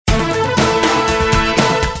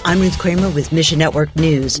I'm Ruth Kramer with Mission Network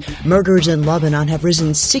News. Murders in Lebanon have risen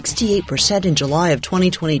 68% in July of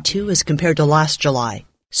 2022 as compared to last July.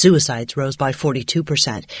 Suicides rose by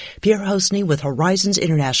 42%. Pierre Hosny with Horizons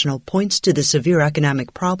International points to the severe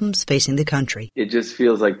economic problems facing the country. It just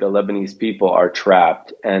feels like the Lebanese people are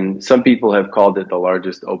trapped, and some people have called it the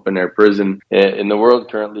largest open-air prison in the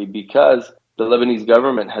world currently because the Lebanese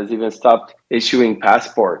government has even stopped issuing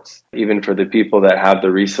passports, even for the people that have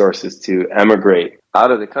the resources to emigrate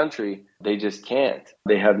out of the country. They just can't.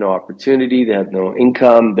 They have no opportunity. They have no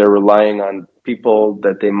income. They're relying on people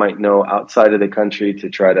that they might know outside of the country to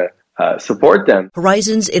try to support them.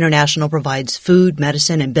 Horizons International provides food,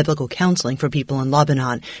 medicine, and biblical counseling for people in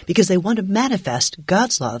Lebanon because they want to manifest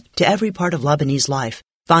God's love to every part of Lebanese life.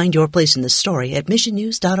 Find your place in the story at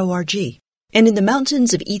missionnews.org. And in the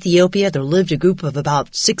mountains of Ethiopia, there lived a group of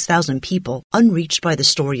about 6,000 people unreached by the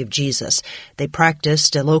story of Jesus. They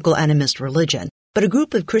practiced a local animist religion. But a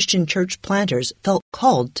group of Christian church planters felt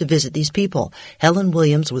called to visit these people. Helen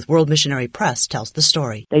Williams with World Missionary Press tells the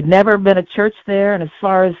story. There'd never been a church there, and as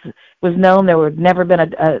far as was known, there had never been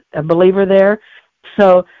a believer there.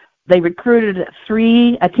 So they recruited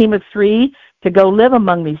a team of 3 to go live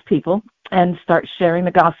among these people and start sharing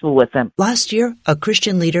the gospel with them. Last year, a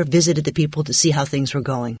Christian leader visited the people to see how things were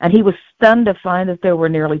going. And he was stunned to find that there were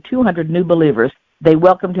nearly 200 new believers. They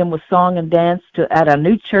welcomed him with song and dance at a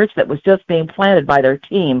new church that was just being planted by their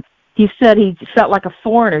team. He said he felt like a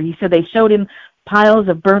foreigner. He said they showed him piles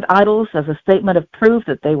of burnt idols as a statement of proof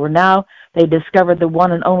that they discovered the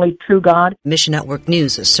one and only true God. Mission Network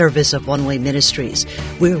News, a service of One Way Ministries.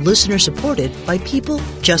 We're listener-supported by people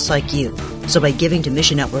just like you. So by giving to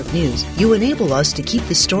Mission Network News, you enable us to keep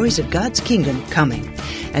the stories of God's kingdom coming.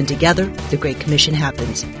 And together, the Great Commission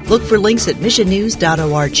happens. Look for links at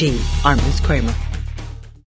missionnews.org. I'm Ruth Kramer.